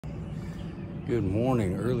Good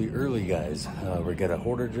morning, early guys. We got a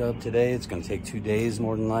hoarder job today. It's gonna take 2 days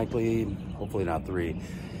more than likely, hopefully not 3.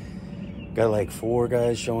 Got like 4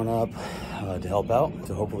 guys showing up to help out,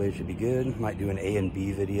 so hopefully it should be good. Might do an A and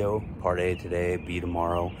B video, part A today, B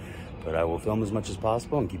tomorrow, but I will film as much as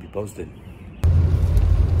possible and keep you posted.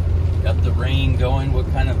 Got the rain going. What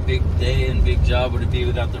kind of big day and big job would it be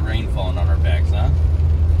without the rain falling on our backs, huh?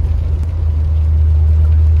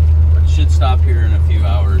 But it should stop here in a few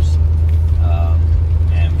hours.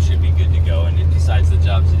 And we should be good to go, and besides the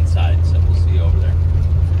job's inside, so we'll see you over there.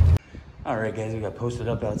 All right guys, we got posted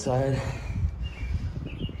up outside,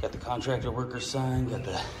 got the contractor workers sign, got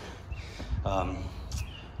the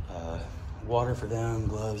water for them,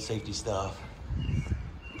 gloves, safety stuff,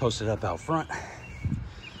 posted up out front.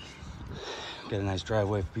 Got a nice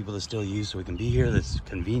driveway for people to still use so we can be here. That's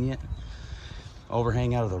convenient.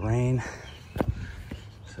 Overhang out of the rain,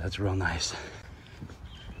 so that's real nice.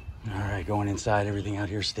 All right, going inside, everything out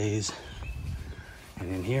here stays.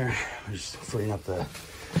 And in here, we're just footing up the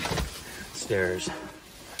stairs.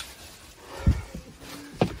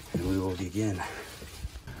 And we will begin.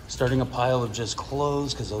 Starting a pile of just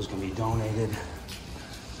clothes, because those can be donated.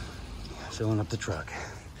 Filling up the truck.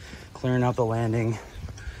 Clearing out the landing.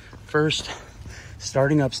 First,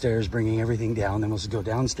 starting upstairs, bringing everything down. Then we'll go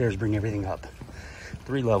downstairs, bring everything up.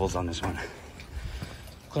 3 levels on this one.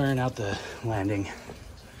 Clearing out the landing.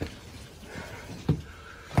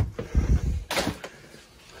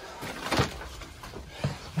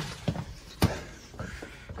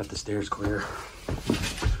 Got the stairs clear.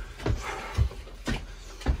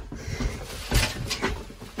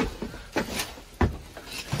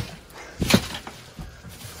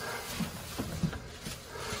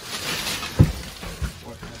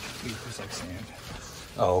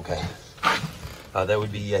 Oh, okay. That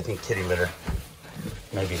would be, I think, kitty litter.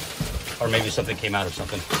 Maybe. Or maybe something came out of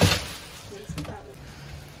something.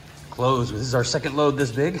 Clothes. This is our second load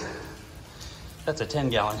this big. That's a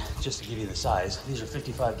 10-gallon, just to give you the size. These are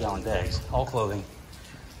 55-gallon bags, all clothing.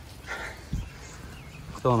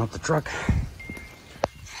 Filling up the truck.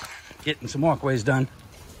 Getting some walkways done.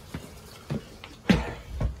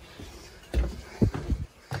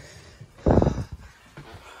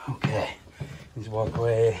 Okay, this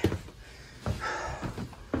walkway.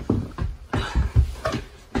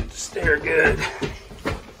 The stair good.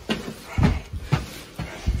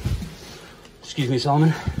 Excuse me, Solomon.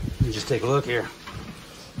 Let me just take a look here.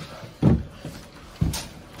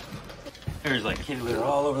 There's like kitty litter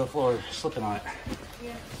all over the floor, slipping on it.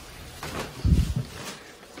 Yeah.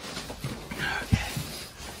 Okay.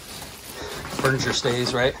 Furniture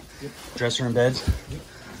stays, right? Yep. Dresser and beds? Yep.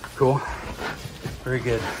 Cool. Very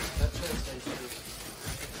good.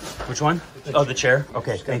 Which one? Oh, the chair?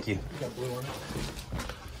 Okay, thank you.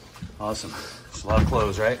 Awesome. It's a lot of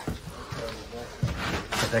clothes, right?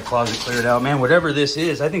 Got that closet cleared out. Man, whatever this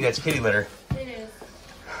is, I think that's kitty litter. It is.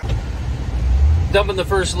 Dumping the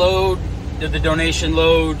first load. Did the donation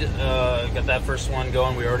load, got that first one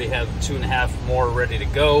going. We already have 2.5 more ready to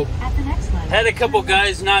go. At the next one. Had a couple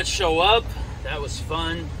guys not show up. That was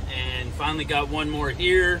fun. And finally got one more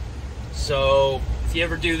here. So if you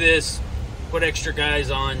ever do this, put extra guys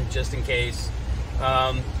on just in case.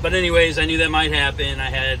 But anyways, I knew that might happen. I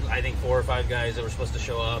had, I think, 4 or 5 guys that were supposed to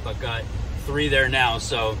show up. I've got 3 there now.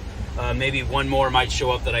 So maybe one more might show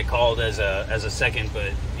up that I called as a second,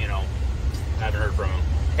 but you know, I haven't heard from them.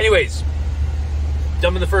 Anyways.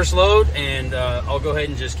 Dumping the first load, and I'll go ahead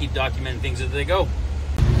and just keep documenting things as they go.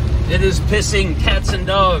 It is pissing cats and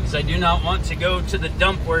dogs. I do not want to go to the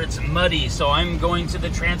dump where it's muddy, so I'm going to the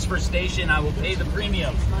transfer station. I will pay the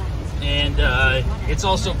premium. And it's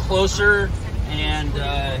also closer, and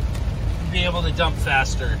be able to dump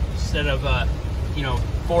faster. Instead of,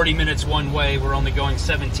 40 minutes one way, we're only going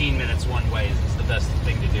 17 minutes one way. It's the best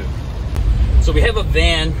thing to do. So we have a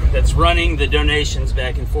van that's running the donations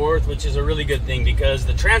back and forth, which is a really good thing because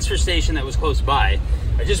the transfer station that was close by,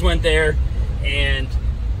 I just went there and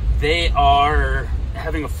they are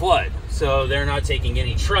having a flood. So they're not taking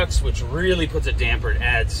any trucks, which really puts a damper. It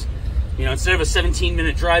adds, instead of a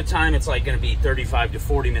 17-minute drive time, it's like going to be 35 to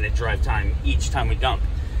 40-minute drive time each time we dump.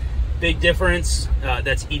 Big difference,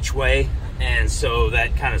 that's each way. And so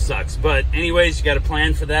that kind of sucks. But anyways, you got a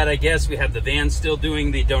plan for that, I guess. We have the van still doing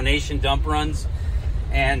the donation dump runs.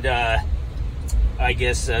 And I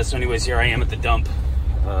guess, so anyways, here I am at the dump,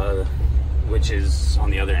 which is on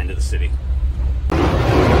the other end of the city. Going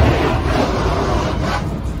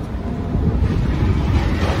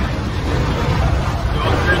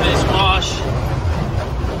through this wash.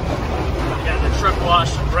 We got the truck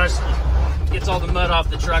wash and brush. Gets all the mud off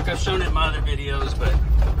the truck. I've shown it in my other videos, but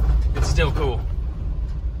it's still cool.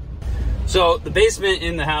 So the basement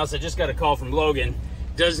in the house, I just got a call from Logan,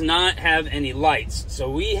 does not have any lights. So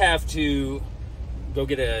we have to go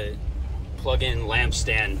get a plug-in lamp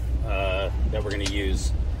stand that we're gonna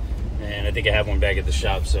use. And I think I have one back at the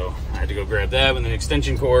shop, so I had to go grab that with an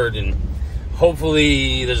extension cord, and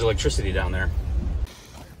hopefully there's electricity down there.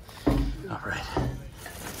 All right.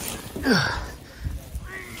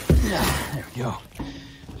 There we go.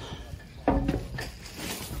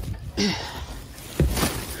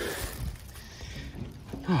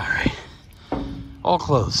 All right. All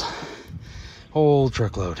clothes. Whole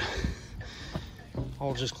truckload.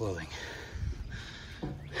 All just clothing.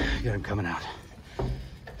 Got him coming out.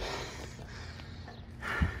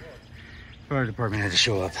 Fire department had to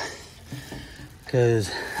show up because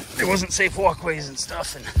there wasn't safe walkways and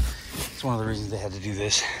stuff, and it's one of the reasons they had to do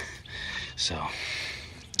this. So,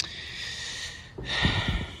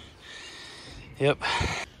 yep.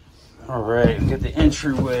 All right, we got the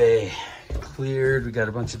entryway cleared. We got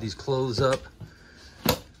a bunch of these clothes up.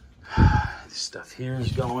 This stuff here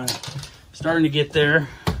is going, starting to get there.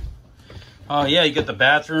 Oh yeah, you got the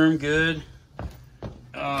bathroom, good.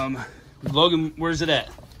 Logan, where's it at?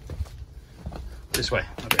 This way,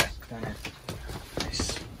 okay.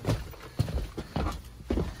 Nice.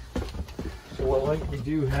 So what light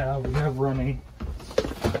we have running.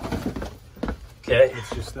 Okay. It's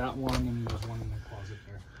just that one, and there's one in the closet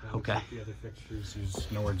there. That okay. Like the other fixtures,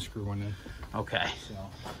 there's nowhere to screw one in. Okay. So.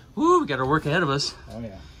 Woo, we got our work ahead of us. Oh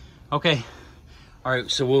yeah. Okay. All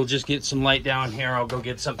right, so we'll just get some light down here. I'll go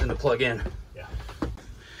get something to plug in. Yeah.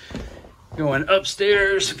 Going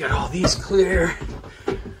upstairs, got all these clear.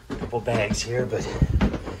 A couple bags here, but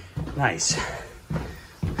nice.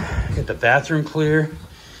 Got the bathroom clear.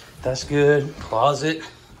 That's good. Closet.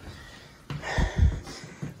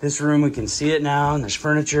 This room, we can see it now, and there's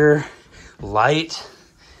furniture, light.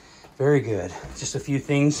 Very good. Just a few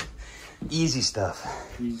things. Easy stuff.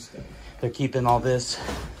 Easy stuff. They're keeping all this.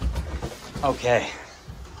 Okay.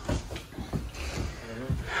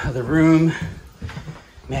 The room.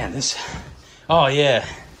 Man, this. Oh, yeah.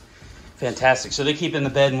 Fantastic. So they keep in the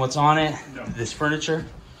bed and what's on it? No. This furniture?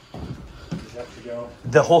 Does that have to go?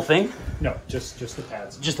 The whole thing? No, just the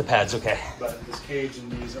pads. Just the pads, okay. But this cage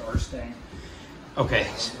and these are staying. Okay.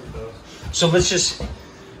 So let's just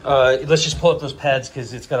pull up those pads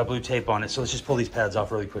because it's got a blue tape on it. So let's just pull these pads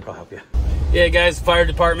off really quick. I'll help you. Yeah, guys, the fire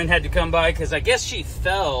department had to come by because I guess she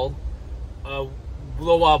fell a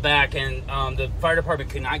little while back, and the fire department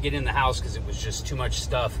could not get in the house because it was just too much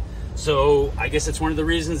stuff. So I guess it's one of the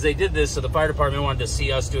reasons they did this. So the fire department wanted to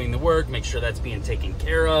see us doing the work, make sure that's being taken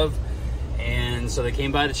care of. And so they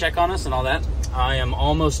came by to check on us and all that. I am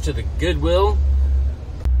almost to the Goodwill.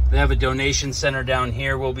 They have a donation center down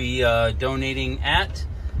here we'll be donating at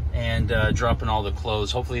and dropping all the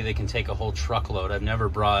clothes. Hopefully they can take a whole truckload. I've never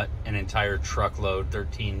brought an entire truckload,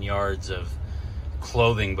 13 yards of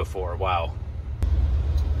clothing before. Wow.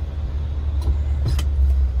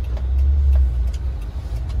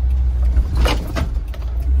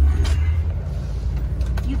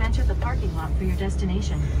 You've entered the parking lot for your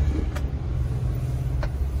destination.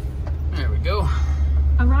 There we go.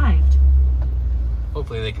 Arrived.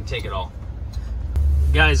 Hopefully they can take it all.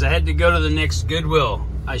 Guys, I had to go to the next Goodwill.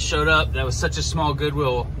 I showed up. That was such a small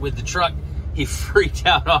Goodwill with the truck. He freaked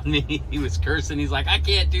out on me. He was cursing. He's like, I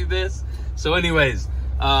can't do this. So anyways,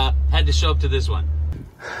 had to show up to this one.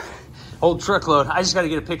 Old truckload. I just got to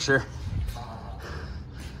get a picture.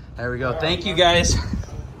 There we go. Thank you, guys.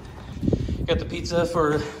 Got the pizza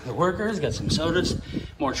for the workers. Got some sodas,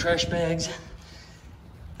 more trash bags.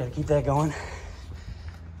 Got to keep that going.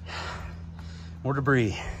 More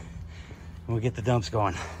debris. And we get the dumps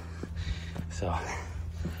going. So,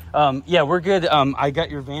 yeah, we're good. I got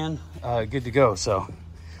your van good to go. So,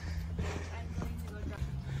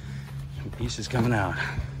 some pieces coming out.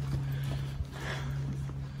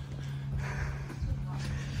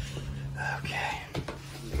 Okay.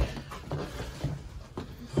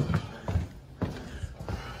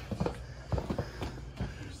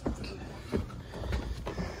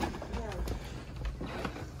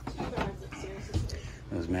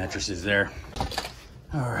 Those mattresses there.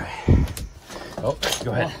 All right. Oh,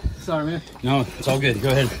 go ahead. Oh, sorry, man. No, it's all good. Go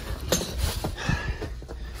ahead.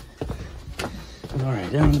 All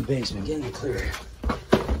right, down in the basement, getting it clear.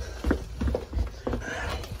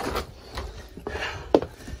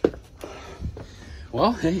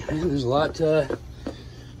 Well, hey, man, there's a lot. I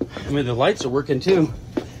mean, the lights are working too,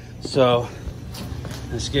 so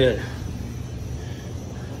that's good.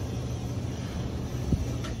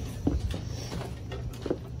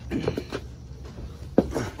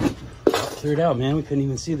 Cleared out, man. We couldn't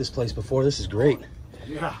even see this place before. This is great.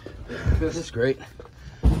 Yeah. This is great.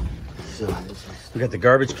 So we got the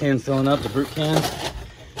garbage can filling up, the brute can.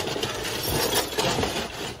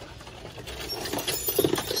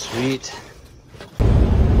 Sweet.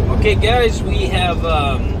 Okay guys, we have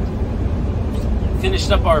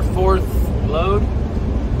finished up our fourth load,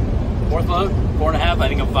 4.5, I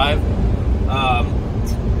think I'm 5.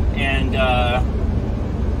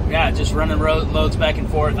 Yeah, just running loads back and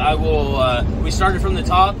forth. I will, we started from the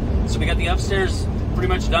top, so we got the upstairs pretty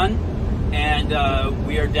much done. And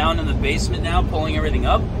we are down in the basement now, pulling everything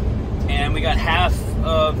up. And we got half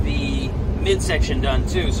of the midsection done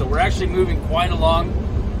too. So we're actually moving quite along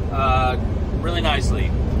really nicely,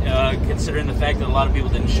 considering the fact that a lot of people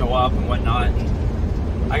didn't show up and whatnot.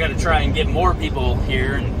 And I got to try and get more people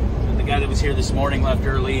here. And the guy that was here this morning left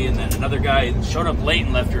early, and then another guy showed up late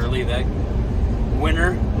and left early, that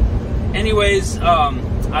winner. Anyways,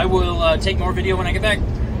 I will take more video when I get back.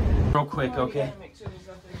 Real quick, okay?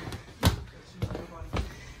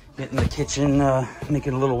 Getting the kitchen,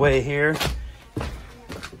 making a little way here.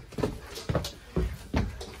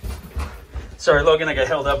 Sorry, Logan, I got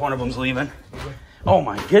held up. One of them's leaving. Oh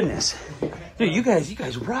my goodness, dude, you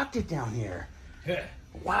guys rocked it down here.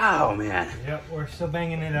 Wow, man. Yep, we're still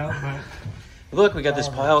banging it out, but look, we got this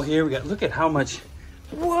pile here. We got, look at how much.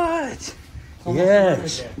 What?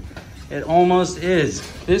 Yes, it almost is.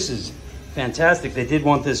 This is fantastic. They did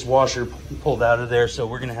want this washer pulled out of there, so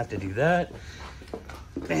we're gonna have to do that.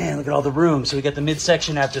 Man, look at all the room. So we got the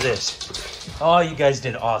midsection after this. Oh, you guys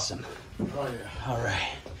did awesome. Oh yeah. All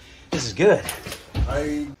right, this is good.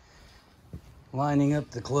 Lining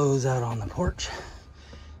up the clothes out on the porch.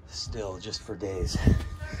 Still just for days.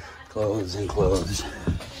 Clothes and clothes.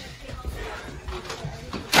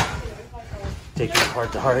 Taking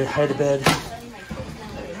apart the hide bed.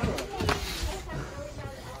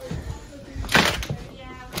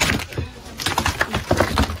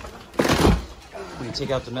 When you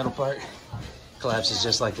take out the metal part, collapses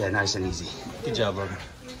just like that, nice and easy. Good job, Logan.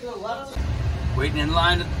 Waiting in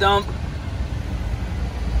line at the dump.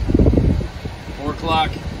 4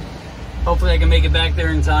 o'clock. Hopefully I can make it back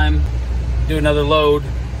there in time. Do another load.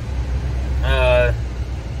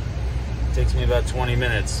 Takes me about 20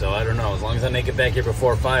 minutes, so I don't know. As long as I make it back here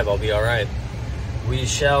before 5, I'll be all right. We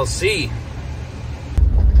shall see.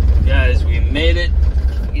 Guys, we made it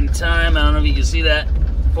in time. I don't know if you can see that.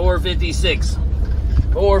 4:56.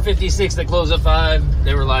 4:56, they closed at 5.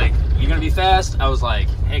 They were like, "You gonna be fast?" I was like,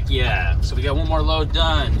 "Heck yeah." So we got one more load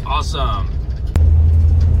done. Awesome.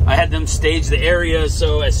 I had them stage the area,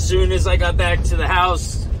 so as soon as I got back to the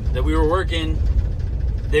house that we were working,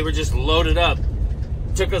 they were just loaded up.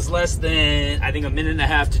 It took us less than, I think,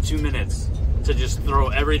 1.5 to 2 minutes to just throw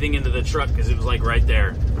everything into the truck because it was like right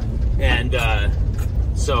there. And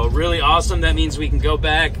so really awesome. That means we can go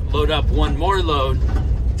back, load up one more load,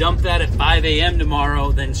 dump that at 5 a.m.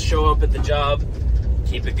 tomorrow, then show up at the job,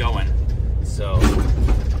 keep it going. So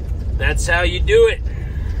that's how you do it.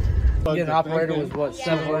 Get an operator was what,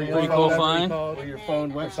 Pretty cool find. Where your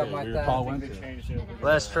phone went, something like that.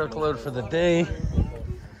 Last truckload for the day.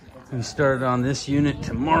 We started on this unit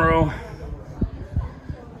tomorrow.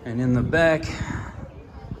 And in the back,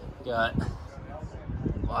 got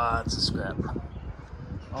lots of scrap.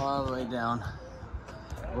 All the way down.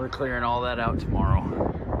 We're clearing all that out tomorrow.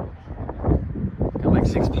 Got like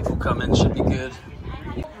 6 people coming, should be good.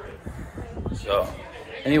 So,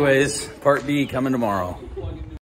 anyways, part B coming tomorrow.